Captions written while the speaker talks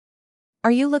Are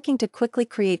you looking to quickly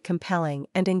create compelling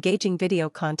and engaging video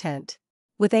content?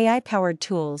 With AI-powered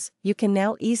tools, you can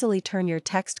now easily turn your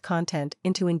text content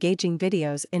into engaging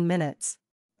videos in minutes.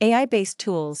 AI-based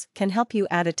tools can help you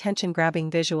add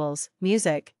attention-grabbing visuals,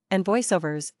 music, and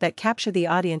voiceovers that capture the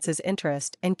audience's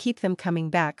interest and keep them coming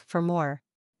back for more.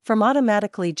 From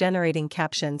automatically generating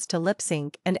captions to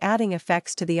lip-sync and adding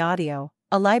effects to the audio,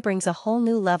 Elai brings a whole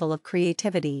new level of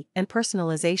creativity and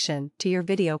personalization to your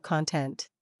video content.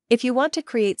 If you want to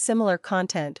create similar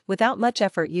content without much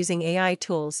effort using AI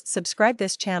tools, subscribe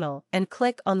this channel and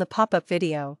click on the pop-up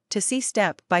video to see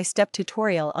step-by-step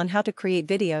tutorial on how to create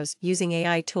videos using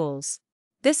AI tools.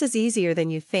 This is easier than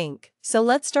you think, so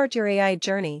let's start your AI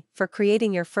journey for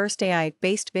creating your first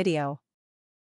AI-based video.